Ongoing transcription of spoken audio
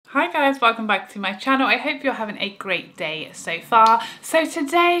Hi guys, welcome back to my channel. I hope you're having a great day so far. So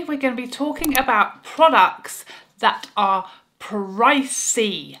today we're going to be talking about products that are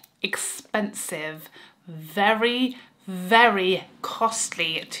pricey, expensive, very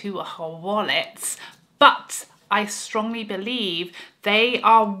costly to our wallets, but I strongly believe they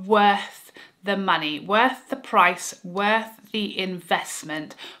are worth the money, worth the price, worth the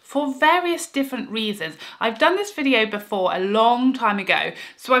investment for various different reasons. I've done this video before a long time ago,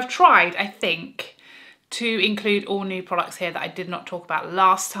 so I've tried, I think, to include all new products here that I did not talk about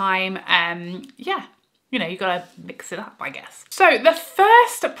last time. Yeah, you know, you gotta mix it up, I guess. So the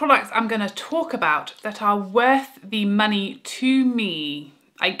first products I'm gonna talk about that are worth the money to me,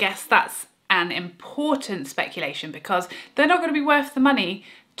 I guess that's an important speculation because they're not gonna be worth the money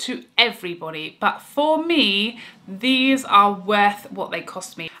to everybody, but for me these are worth what they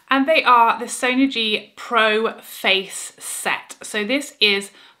cost me, and they are the Synergy Pro Face Set. So this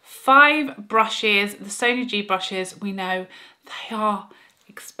is 5 brushes. The Synergy brushes, we know they are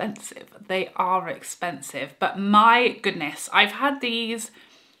expensive, but my goodness, I've had these,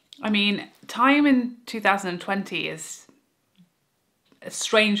 I mean, time in 2020 is a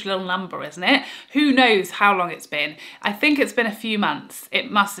strange little number, isn't it? Who knows how long it's been? I think it's been a few months. It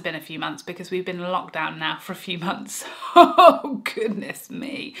must have been a few months because we've been in lockdown now for a few months. Oh, goodness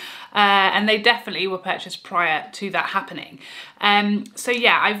me. And they definitely were purchased prior to that happening. So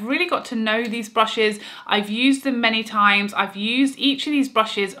yeah, I've really got to know these brushes. I've used them many times. I've used each of these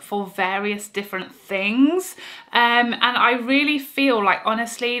brushes for various different things. And I really feel like,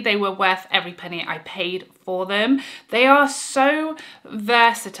 honestly, they were worth every penny I paid for them. They are so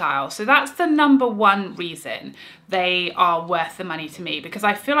versatile. So that's the number one reason they are worth the money to me, because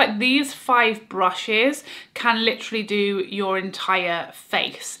I feel like these 5 brushes can literally do your entire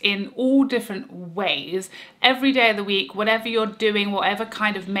face in all different ways, every day of the week, whatever you're doing, whatever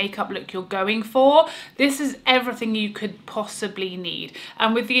kind of makeup look you're going for. This is everything you could possibly need.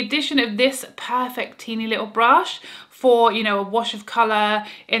 And with the addition of this perfect teeny little brush for, you know, a wash of colour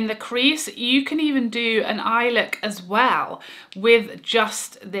in the crease, you can even do an eye look as well with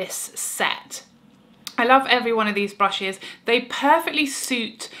just this set. I love every one of these brushes. They perfectly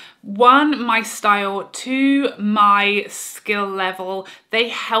suit, 1, my style, 2, my skill level. They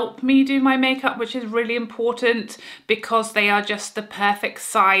help me do my makeup, which is really important because they are just the perfect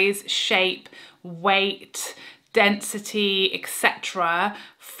size, shape, weight, density, etc.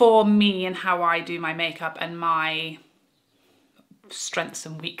 for me and how I do my makeup and my strengths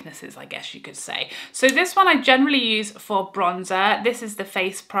and weaknesses, I guess you could say. So this one I generally use for bronzer. This is the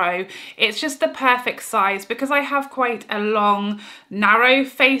Face Pro. It's just the perfect size because I have quite a long, narrow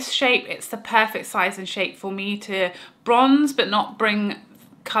face shape. It's the perfect size and shape for me to bronze but not bring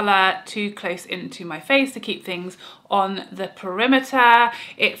colour too close into my face, to keep things on the perimeter.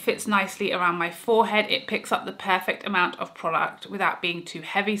 It fits nicely around my forehead. It picks up the perfect amount of product without being too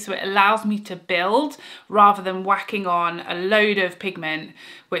heavy, so it allows me to build rather than whacking on a load of pigment,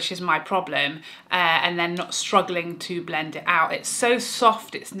 which is my problem, and then not struggling to blend it out. It's so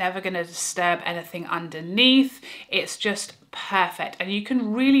soft, it's never going to disturb anything underneath. It's just perfect, and you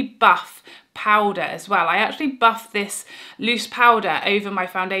can really buff powder as well. I actually buffed this loose powder over my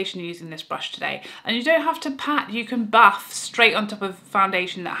foundation using this brush today, and you don't have to pat, you can buff straight on top of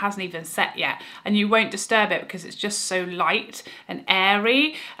foundation that hasn't even set yet, and you won't disturb it because it's just so light and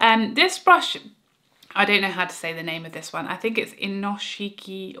airy. This brush, I don't know how to say the name of this one. I think it's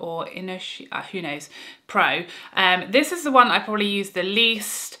Inoshiki or Inoshi, who knows, Pro. This is the one I probably use the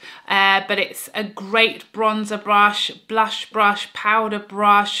least, but it's a great bronzer brush, blush brush, powder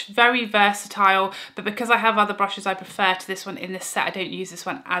brush, very versatile. But because I have other brushes I prefer to this one in this set, I don't use this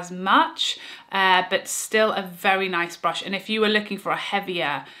one as much, but still a very nice brush. And if you were looking for a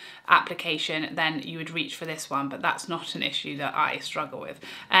heavier application, then you would reach for this one, but that's not an issue that I struggle with.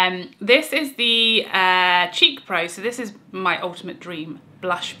 This is the Cheek Pro, so this is my ultimate dream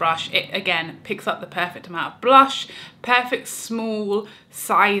blush brush. It again picks up the perfect amount of blush, perfect small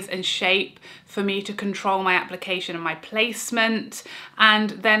size and shape for me to control my application and my placement. And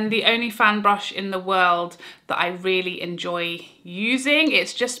then the only fan brush in the world that I really enjoy using,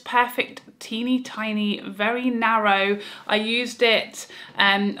 it's just perfect, teeny tiny, very narrow. I used it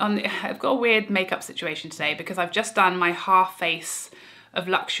I've got a weird makeup situation today because I've just done my half face of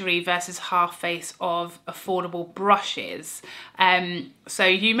luxury versus half face of affordable brushes. So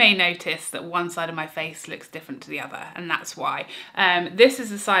you may notice that one side of my face looks different to the other, and that's why. This is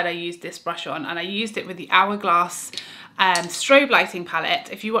the side I used this brush on, and I used it with the Hourglass strobe lighting palette.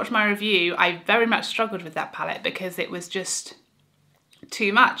 If you watch my review, I very much struggled with that palette because it was just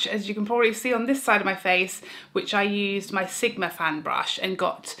too much, as you can probably see on this side of my face, which I used my Sigma fan brush and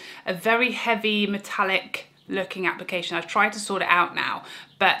got a very heavy metallic looking application. I've tried to sort it out now,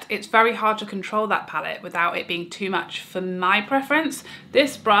 but it's very hard to control that palette without it being too much for my preference.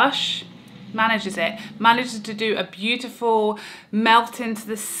 This brush manages to do a beautiful melt into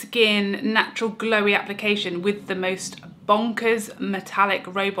the skin, natural glowy application with the most bonkers metallic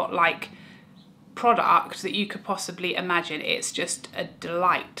robot-like product that you could possibly imagine. It's just a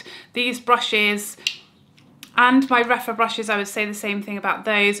delight. These brushes and my Refa brushes, I would say the same thing about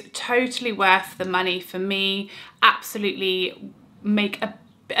those. Totally worth the money for me. Absolutely make a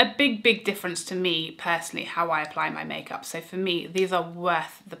big difference to me personally how I apply my makeup. So for me, these are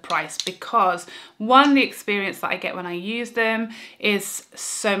worth the price because one, the experience that I get when I use them is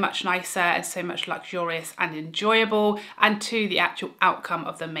so much nicer and so much luxurious and enjoyable, and two, the actual outcome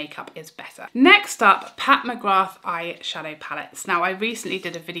of the makeup is better. Next up, Pat McGrath eyeshadow palettes. Now I recently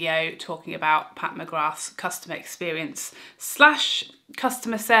did a video talking about Pat McGrath's customer experience slash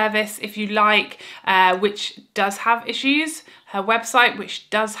customer service, if you like, which does have issues. Her website, which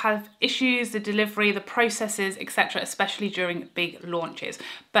does have issues, the delivery, the processes, etc., especially during big launches.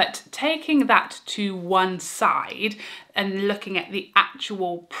 But taking that to one side and looking at the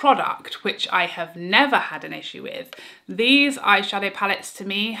actual product, which I have never had an issue with, these eyeshadow palettes to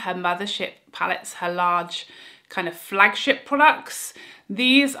me, her mothership palettes, her large kind of flagship products,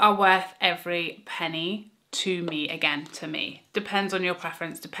 these are worth every penny. To me, again, to me. Depends on your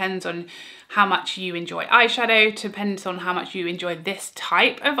preference, depends on how much you enjoy eyeshadow, depends on how much you enjoy this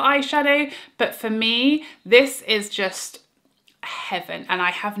type of eyeshadow. But for me, this is just heaven,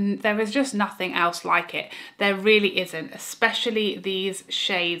 and there is just nothing else like it. There really isn't, especially these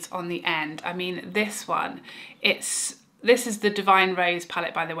shades on the end. I mean, this one, this is the Divine Rose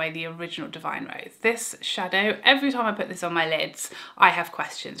palette, by the way, the original Divine Rose. This shadow, every time I put this on my lids, I have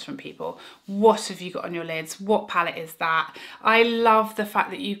questions from people. What have you got on your lids? What palette is that? I love the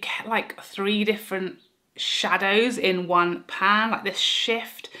fact that you get like 3 different shadows in one pan, like this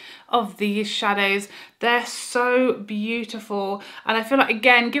shift of these shadows. They're so beautiful. And I feel like,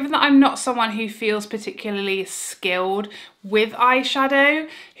 again, given that I'm not someone who feels particularly skilled with eyeshadow,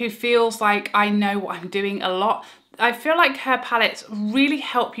 who feels like I know what I'm doing a lot, I feel like her palettes really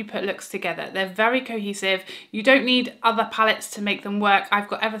help you put looks together. They're very cohesive. You don't need other palettes to make them work. I've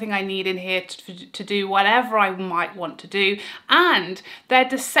got everything I need in here to do whatever I might want to do. And they're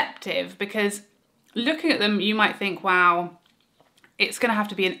deceptive because looking at them, you might think, wow, it's going to have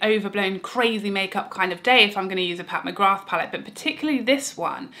to be an overblown, crazy makeup kind of day if I'm going to use a Pat McGrath palette. But particularly this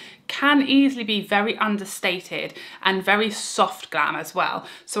one can easily be very understated and very soft glam as well.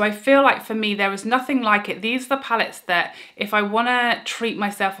 So I feel like for me, there is nothing like it. These are the palettes that if I want to treat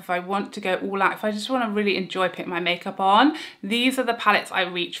myself, if I want to go all out, if I just want to really enjoy putting my makeup on, these are the palettes I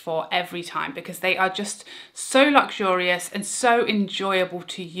reach for every time because they are just so luxurious and so enjoyable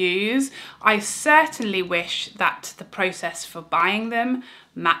to use. I certainly wish that the process for buying them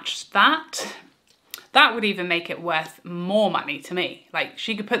matched that. That would even make it worth more money to me. Like,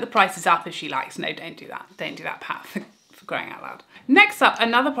 she could put the prices up if she likes. No, don't do that. Don't do that, Pat, for crying out loud. Next up,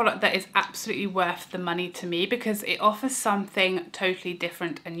 another product that is absolutely worth the money to me because it offers something totally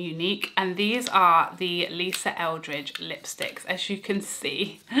different and unique. And these are the Lisa Eldridge lipsticks. As you can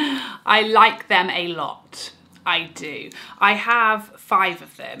see, I like them a lot. I do. I have 5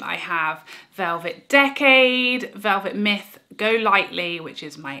 of them. I have Velvet Decade, Velvet Myth, Go Lightly, which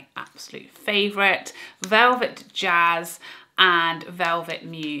is my absolute favourite, Velvet Jazz, and Velvet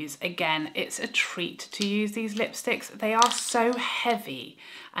Muse. Again, it's a treat to use these lipsticks. They are so heavy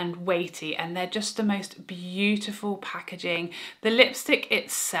and weighty, and they're just the most beautiful packaging. The lipstick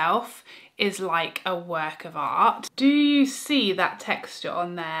itself is like a work of art. Do you see that texture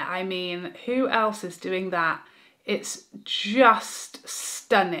on there? I mean, who else is doing that? It's just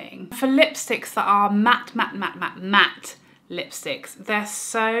stunning. For lipsticks that are matte lipsticks, they're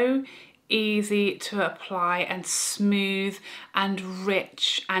so easy to apply and smooth and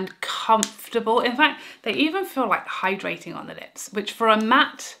rich and comfortable. In fact, they even feel like hydrating on the lips, which for a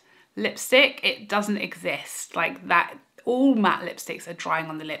matte lipstick, it doesn't exist like that. All matte lipsticks are drying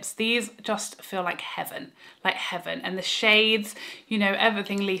on the lips. These just feel like heaven, like heaven. And the shades, you know,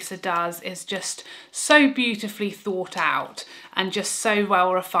 everything Lisa does is just so beautifully thought out and just so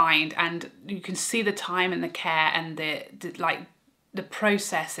well refined. And you can see the time and the care and the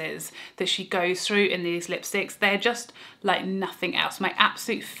processes that she goes through in these lipsticks. They're just like nothing else. My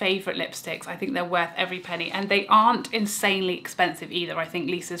absolute favourite lipsticks. I think they're worth every penny, and they aren't insanely expensive either. I think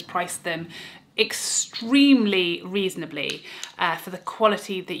Lisa's priced them extremely reasonably for the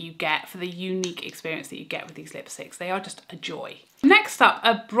quality that you get, for the unique experience that you get with these lipsticks. They are just a joy. Next up,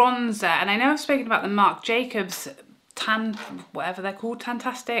 a bronzer, and I know I've spoken about the Marc Jacobs whatever they're called,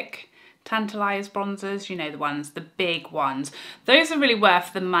 Tantalized bronzers, you know, the ones, the big ones. Those are really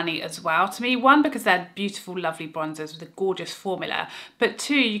worth the money as well to me. One, because they're beautiful, lovely bronzers with a gorgeous formula, but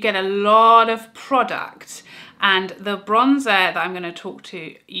two, you get a lot of product. And the bronzer that I'm going to talk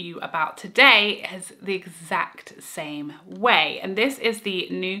to you about today is the exact same way. And this is the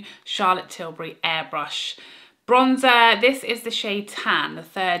new Charlotte Tilbury Airbrush bronzer. This is the shade Tan, the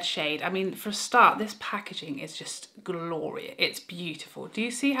third shade. I mean, for a start, this packaging is just glorious. It's beautiful. Do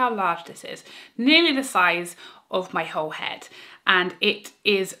you see how large this is? Nearly the size of my whole head. And it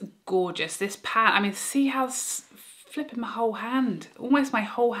is gorgeous. This pan, I mean, see how flipping my whole hand, almost my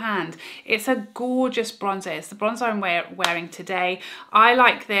whole hand. It's a gorgeous bronzer. It's the bronzer I'm wearing today. I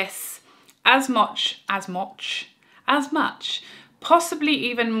like this as much, possibly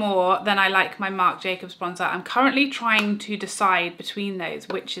even more than I like my Marc Jacobs bronzer. I'm currently trying to decide between those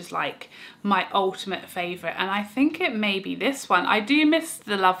which is like my ultimate favourite, and I think it may be this one. I do miss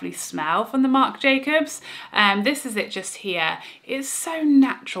the lovely smell from the Marc Jacobs. This is it just here. It's so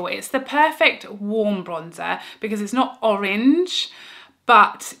natural. It's the perfect warm bronzer because it's not orange,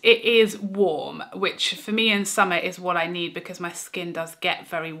 but it is warm, which for me in summer is what I need because my skin does get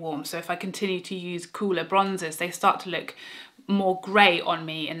very warm. So if I continue to use cooler bronzers, they start to look more grey on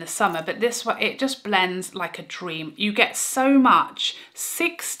me in the summer, but this one, it just blends like a dream. You get so much,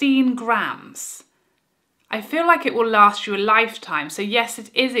 16 grams. I feel like it will last you a lifetime. So yes,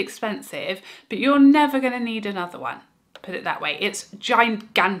 it is expensive, but you're never going to need another one. Put it that way. It's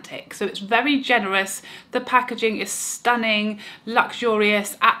gigantic, so it's very generous. The packaging is stunning,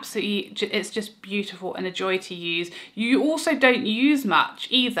 luxurious, absolutely, it's just beautiful and a joy to use. You also don't use much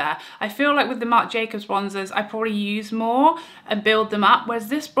either. I feel like with the Marc Jacobs bronzers, I probably use more and build them up, whereas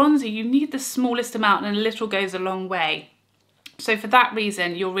this bronzer, you need the smallest amount and a little goes a long way. So for that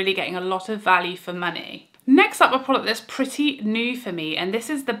reason, you're really getting a lot of value for money. Next up, a product that's pretty new for me, and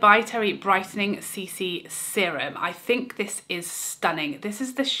this is the By Terry Brightening CC Serum. I think this is stunning. This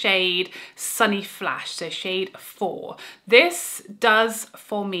is the shade Sunny Flash, so shade 4. This does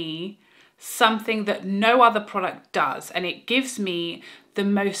for me something that no other product does, and it gives me the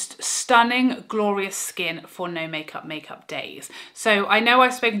most stunning, glorious skin for no makeup days. So I know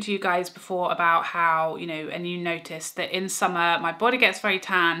I've spoken to you guys before about how, you know, and you noticed that in summer my body gets very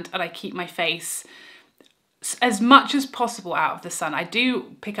tanned and I keep my face as much as possible out of the sun. I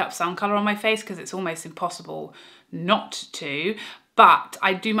do pick up sun colour on my face because it's almost impossible not to, but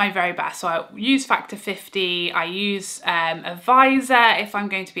I do my very best. So I use factor 50, I use a visor if I'm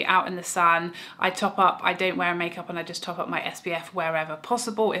going to be out in the sun. I top up, I don't wear makeup and I just top up my SPF wherever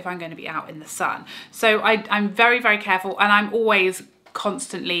possible if I'm going to be out in the sun. So I'm very, very careful, and I'm always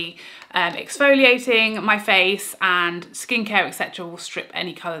constantly exfoliating my face, and skincare etc will strip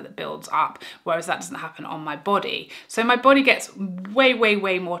any colour that builds up, whereas that doesn't happen on my body. So my body gets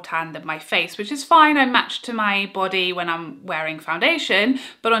way more tan than my face, which is fine. I match to my body when I'm wearing foundation,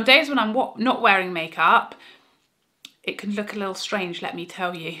 but on days when I'm not wearing makeup, it can look a little strange, let me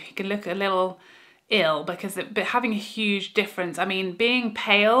tell you. It can look a little ill because but having a huge difference. I mean, being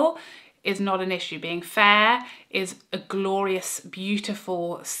pale is not an issue. Being fair is a glorious,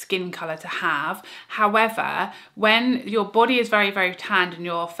 beautiful skin colour to have. However, when your body is very tanned and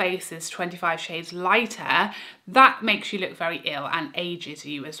your face is 25 shades lighter, that makes you look very ill and ages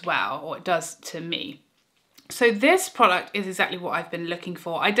you as well, or it does to me. So this product is exactly what I've been looking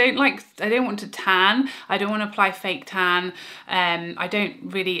for. I don't want to tan. I don't want to apply fake tan. I'm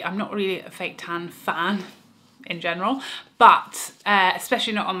not really a fake tan fan in general, but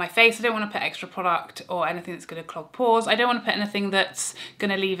especially not on my face. I don't want to put extra product or anything that's going to clog pores. I don't want to put anything that's going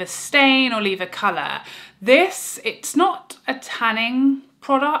to leave a stain or leave a colour. It's not a tanning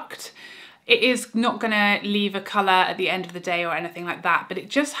product. It is not going to leave a colour at the end of the day or anything like that, but it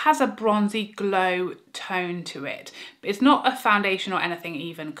just has a bronzy glow tone to it. It's not a foundation or anything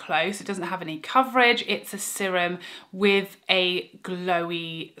even close. It doesn't have any coverage. It's a serum with a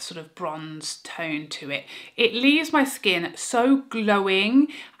glowy sort of bronze tone to it. It leaves my skin so glowing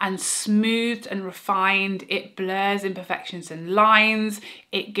and smooth and refined. It blurs imperfections and lines.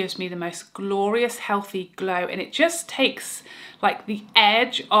 It gives me the most glorious, healthy glow, and it just takes like the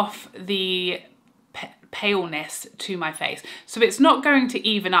edge off the paleness to my face. So it's not going to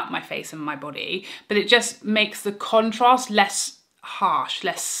even up my face and my body, but it just makes the contrast less harsh,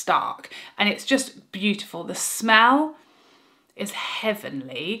 less stark, and it's just beautiful. The smell is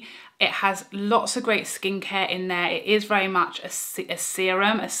heavenly. It has lots of great skincare in there. It is very much a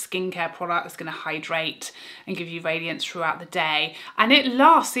serum, a skincare product that's going to hydrate and give you radiance throughout the day. And it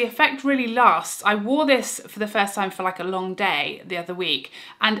lasts, the effect really lasts. I wore this for the first time for like a long day the other week,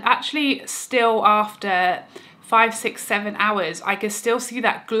 and actually still after 5, 6, 7 hours, I could still see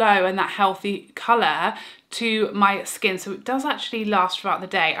that glow and that healthy colour to my skin. So it does actually last throughout the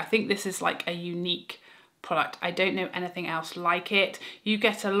day. I think this is like a unique product. I don't know anything else like it. You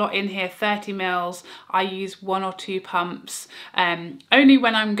get a lot in here, 30 mils. I use 1 or 2 pumps. Only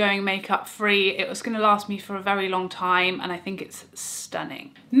when I'm going makeup free. It was going to last me for a very long time, and I think it's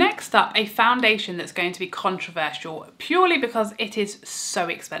stunning. Next up, a foundation that's going to be controversial purely because it is so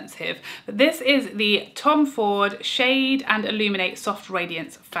expensive. But this is the Tom Ford Shade and Illuminate Soft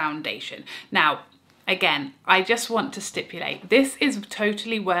Radiance Foundation. Now, again, I just want to stipulate, this is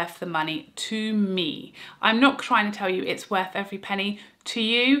totally worth the money to me. I'm not trying to tell you it's worth every penny to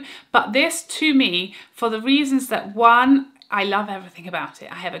you, but this to me, for the reasons that, one, I love everything about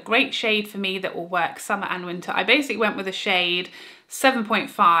it. I have a great shade for me that will work summer and winter. I basically went with a shade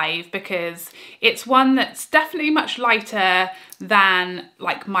 7.5 because it's one that's definitely much lighter than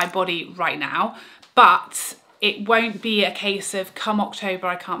like my body right now, but it won't be a case of come October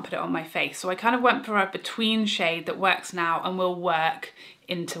I can't put it on my face. So I kind of went for a between shade that works now and will work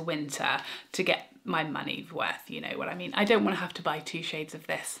into winter to get my money worth, you know what I mean? I don't want to have to buy 2 shades of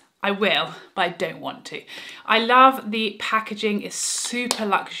this. I will, but I don't want to. I love the packaging, is super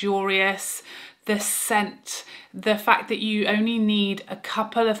luxurious. The scent, the fact that you only need a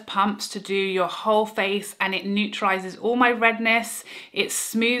couple of pumps to do your whole face and it neutralizes all my redness, it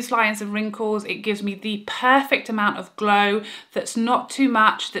smooths lines and wrinkles, it gives me the perfect amount of glow that's not too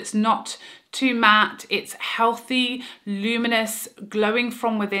much, that's not too matte, it's healthy, luminous, glowing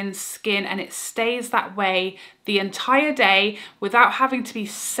from within skin, and it stays that way the entire day without having to be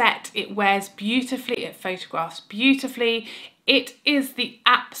set. It wears beautifully, it photographs beautifully. It is the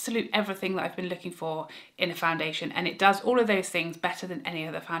absolute everything that I've been looking for in a foundation, and it does all of those things better than any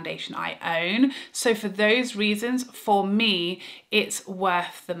other foundation I own. So for those reasons, for me, it's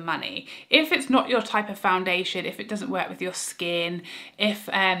worth the money. If it's not your type of foundation, if it doesn't work with your skin, if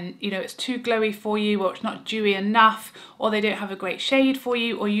you know, it's too glowy for you, or it's not dewy enough, or they don't have a great shade for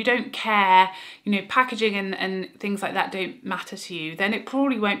you, or you don't care, you know, packaging and things like that don't matter to you, then it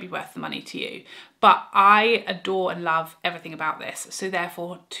probably won't be worth the money to you. But I adore and love everything about this. So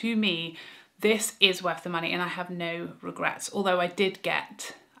therefore, to me, this is worth the money and I have no regrets. Although I did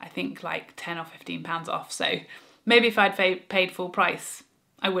get, I think, like 10 or 15 pounds off. So maybe if I'd paid full price,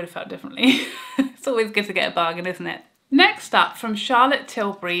 I would have felt differently. It's always good to get a bargain, isn't it? Next up, from Charlotte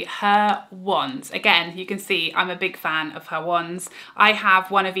Tilbury, her wands. Again, you can see I'm a big fan of her wands. I have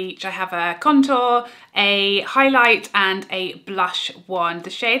one of each. I have a contour, a highlight, and a blush wand. The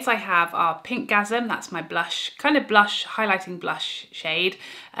shades I have are Pinkgasm, that's my blush, kind of blush, highlighting blush shade.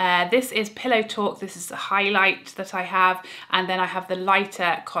 This is Pillow Talk, this is the highlight that I have, and then I have the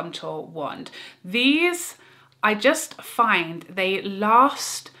lighter contour wand. These, I just find they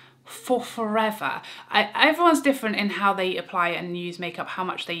last for forever. Everyone's different in how they apply and use makeup, how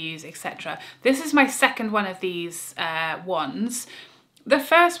much they use, etc. This is my second one of these wands. The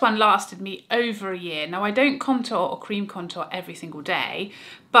first one lasted me over a year. Now I don't contour or cream contour every single day,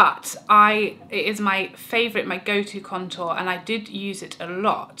 but it is my favourite, my go-to contour, and I did use it a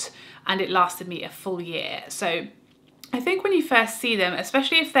lot and it lasted me a full year. So I think when you first see them,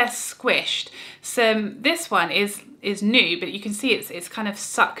 especially if they're squished, this one is new, but you can see it's kind of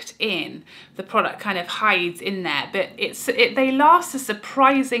sucked in. The product kind of hides in there, but they last a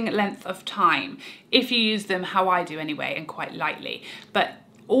surprising length of time if you use them how I do anyway, and quite lightly. But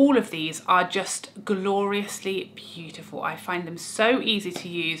all of these are just gloriously beautiful. I find them so easy to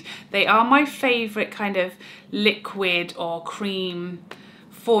use. They are my favourite kind of liquid or cream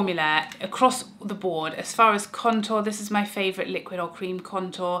formula across the board. As far as contour, this is my favourite liquid or cream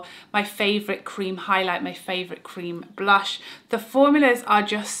contour, my favourite cream highlight, my favourite cream blush. The formulas are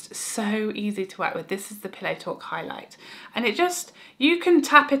just so easy to work with. This is the Pillow Talk highlight, and it just, you can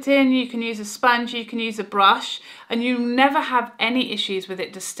tap it in, you can use a sponge, you can use a brush, and you never have any issues with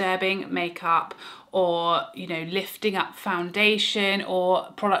it disturbing makeup or, you know, lifting up foundation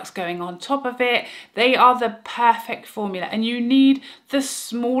or products going on top of it. They are the perfect formula, and you need the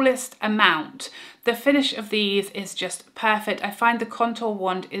smallest amount. The finish of these is just perfect. I find the contour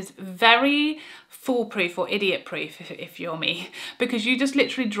wand is very foolproof or idiot proof if you're me, because you just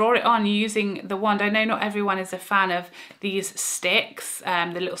literally draw it on using the wand. I know not everyone is a fan of these sticks,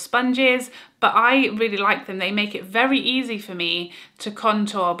 the little sponges, but I really like them. They make it very easy for me to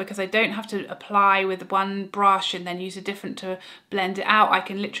contour because I don't have to apply with one brush and then use a different to blend it out. I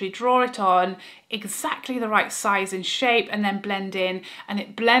can literally draw it on exactly the right size and shape and then blend in, and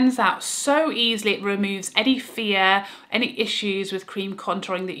it blends out so easily. It removes any fear, any issues with cream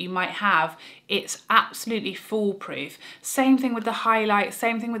contouring that you might have. It's absolutely foolproof. Same thing with the highlight,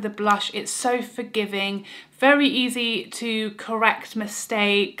 same thing with the blush. It's so forgiving, very easy to correct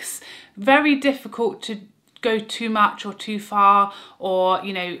mistakes, very difficult to go too much or too far, or,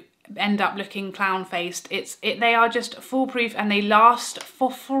 you know, end up looking clown-faced. They are just foolproof, and they last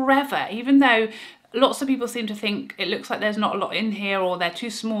for forever. Even though lots of people seem to think it looks like there's not a lot in here or they're too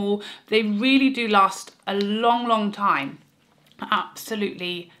small, they really do last a long, long time.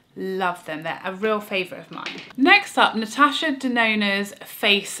 Absolutely love them. They're a real favourite of mine. Next up, Natasha Denona's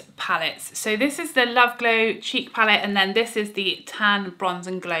Face Palettes. So this is the Love Glow Cheek Palette, and then this is the Tan Bronze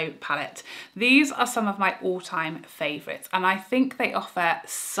and Glow Palette. These are some of my all-time favourites, and I think they offer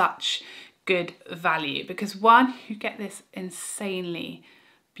such good value because, one, you get this insanely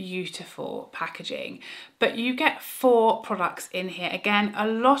beautiful packaging, but you get 4 products in here. Again, a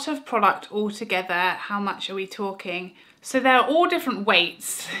lot of product altogether. How much are we talking? So they're all different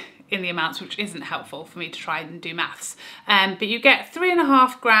weights in the amounts, which isn't helpful for me to try and do maths. But you get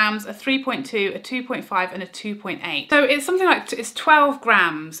 3.5 grams, a 3.2, a 2.5 and a 2.8. So it's something like, it's 12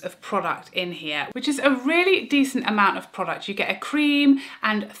 grams of product in here, which is a really decent amount of product. You get a cream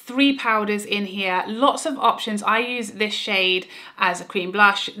and 3 powders in here, lots of options. I use this shade as a cream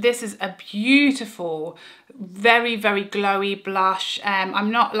blush. This is a beautiful, very, very glowy blush.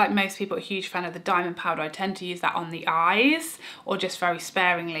 I'm not, like most people, a huge fan of the diamond powder. I tend to use that on the eyes or just very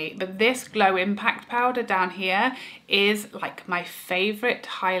sparingly. But this Glow Impact powder down here is like my favourite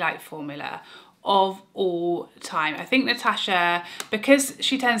highlight formula of all time. I think Natasha, because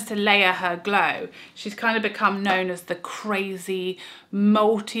she tends to layer her glow, she's kind of become known as the crazy,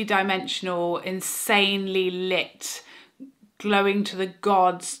 multi-dimensional, insanely lit, glowing to the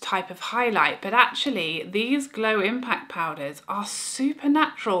gods type of highlight. But actually these Glow Impact powders are super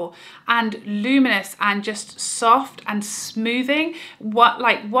natural and luminous and just soft and smoothing.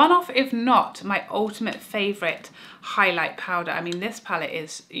 Like one of, if not my ultimate favorite highlight powder. I mean, this palette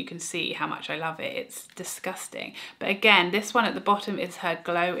is, you can see how much I love it. It's disgusting. But again, this one at the bottom is her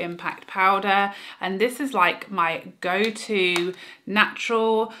Glow Impact powder, and this is like my go-to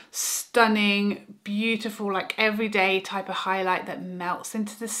natural, stunning, beautiful, like everyday type of highlight that melts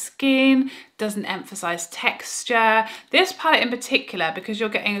into the skin, doesn't emphasize texture. This palette in particular, because you're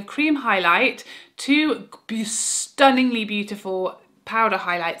getting a cream highlight, 2 stunningly beautiful powder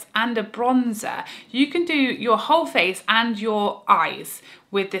highlights and a bronzer. You can do your whole face and your eyes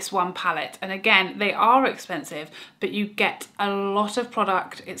with this one palette. And again, they are expensive, but you get a lot of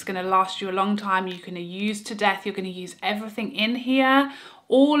product. It's going to last you a long time. You're going to use to death. You're going to use everything in here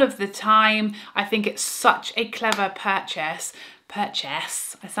all of the time. I think it's such a clever purchase.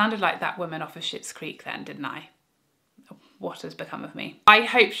 I sounded like that woman off of Schitt's Creek then, didn't I? What has become of me? I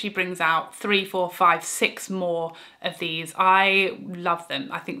hope she brings out 3, 4, 5, 6 more of these. I love them.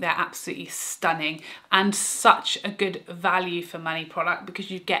 I think they're absolutely stunning and such a good value for money product because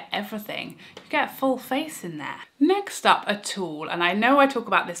you get everything. You get a full face in there. Next up, a tool, and I know I talk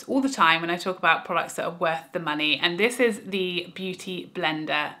about this all the time when I talk about products that are worth the money, and this is the Beauty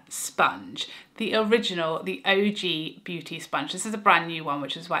Blender Sponge. The original, the OG beauty sponge. This is a brand new one,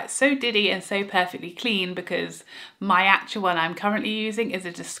 which is why it's so diddy and so perfectly clean, because my actual one I'm currently using is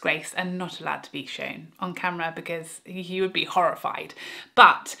a disgrace and not allowed to be shown on camera because you would be horrified.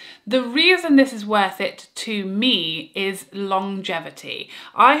 But the reason this is worth it to me is longevity.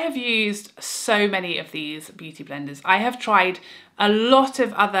 I have used so many of these beauty blenders. I have tried a lot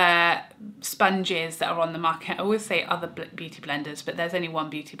of other sponges that are on the market. I always say other beauty blenders, but there's only one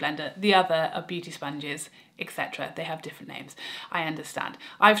beauty blender. The other are beauty sponges, etc. They have different names. I understand.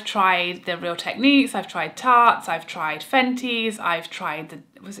 I've tried the Real Techniques, I've tried Tarte's, I've tried Fenty's, I've tried the,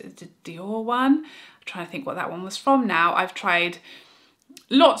 was it the Dior one? I'm trying to think what that one was from now. I've tried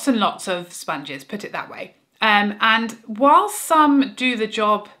lots and lots of sponges, put it that way. And while some do the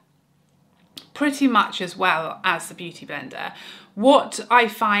job pretty much as well as the Beauty Blender, what I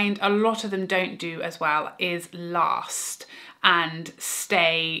find a lot of them don't do as well is last and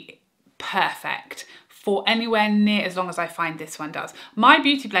stay perfect for anywhere near as long as I find this one does. My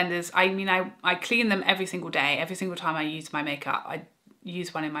beauty blenders, I mean, I clean them every single day, every single time I use my makeup.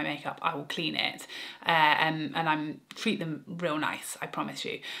 use one in my makeup, I will clean it and treat them real nice, I promise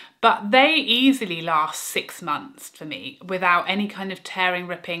you. But they easily last 6 months for me without any kind of tearing,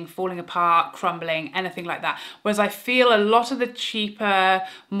 ripping, falling apart, crumbling, anything like that. Whereas I feel a lot of the cheaper,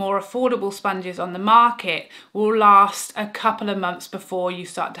 more affordable sponges on the market will last a couple of months before you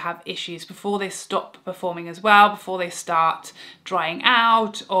start to have issues, before they stop performing as well, before they start drying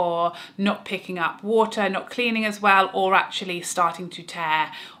out or not picking up water, not cleaning as well, or actually starting to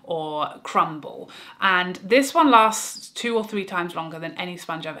tear or crumble. And this one lasts 2 or 3 times longer than any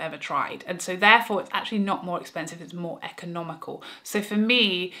sponge I've ever tried, and so therefore it's actually not more expensive, it's more economical. So for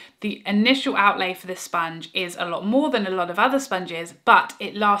me, the initial outlay for this sponge is a lot more than a lot of other sponges, but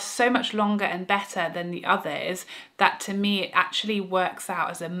it lasts so much longer and better than the others that to me it actually works out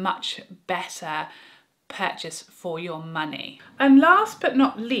as a much better purchase for your money. And last but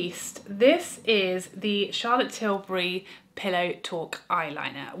not least, this is the Charlotte Tilbury Pillow Talk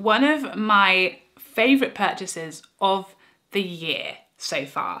eyeliner. One of my favourite purchases of the year so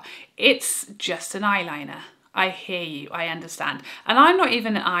far. It's just an eyeliner. I hear you, I understand. And I'm not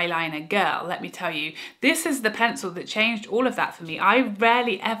even an eyeliner girl, let me tell you. This is the pencil that changed all of that for me. I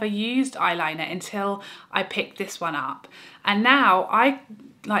rarely ever used eyeliner until I picked this one up. And now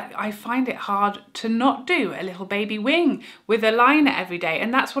I find it hard to not do a little baby wing with a liner every day,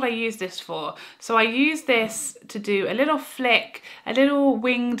 and that's what I use this for. So I use this to do a little flick, a little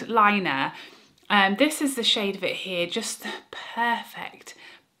winged liner. This is the shade of it here, just the perfect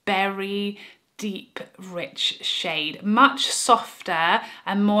berry deep rich shade, much softer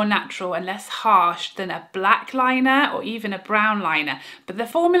and more natural and less harsh than a black liner or even a brown liner. But the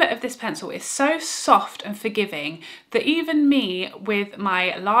formula of this pencil is so soft and forgiving that even me with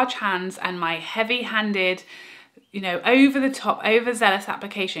my large hands and my heavy-handed, you know, over the top, overzealous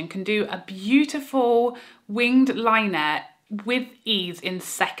application can do a beautiful winged liner with ease in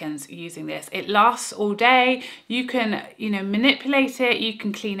seconds using this. It lasts all day. You can, you know, manipulate it. You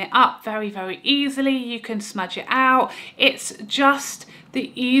can clean it up very, very easily. You can smudge it out. It's just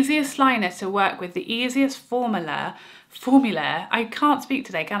the easiest liner to work with, the easiest formula, I can't speak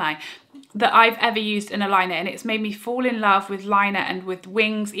today, can I? That I've ever used in a liner, and it's made me fall in love with liner and with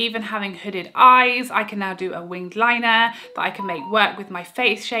wings. Even having hooded eyes, I can now do a winged liner that I can make work with my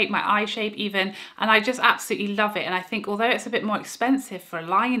face shape, my eye shape even, and I just absolutely love it. And I think although it's a bit more expensive for a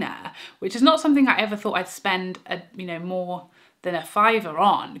liner, which is not something I ever thought I'd spend more than a £5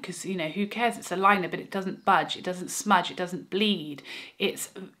 on, because, you know, who cares, it's a liner, but it doesn't budge, it doesn't smudge, it doesn't bleed.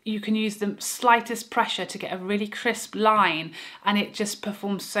 You can use the slightest pressure to get a really crisp line, and it just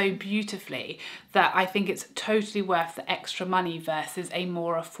performs so beautifully that I think it's totally worth the extra money versus a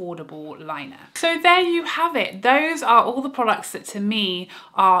more affordable liner. So there you have it. Those are all the products that to me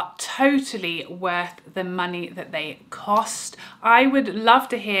are totally worth the money that they cost. I would love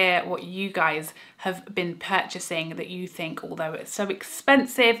to hear what you guys have been purchasing that you think, although it's so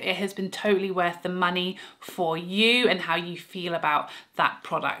expensive, it has been totally worth the money for you, and how you feel about that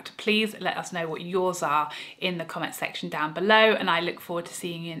product. Please let us know what yours are in the comment section down below, and I look forward to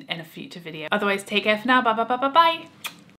seeing you in a future video. Otherwise, take care for now. Bye bye bye bye bye.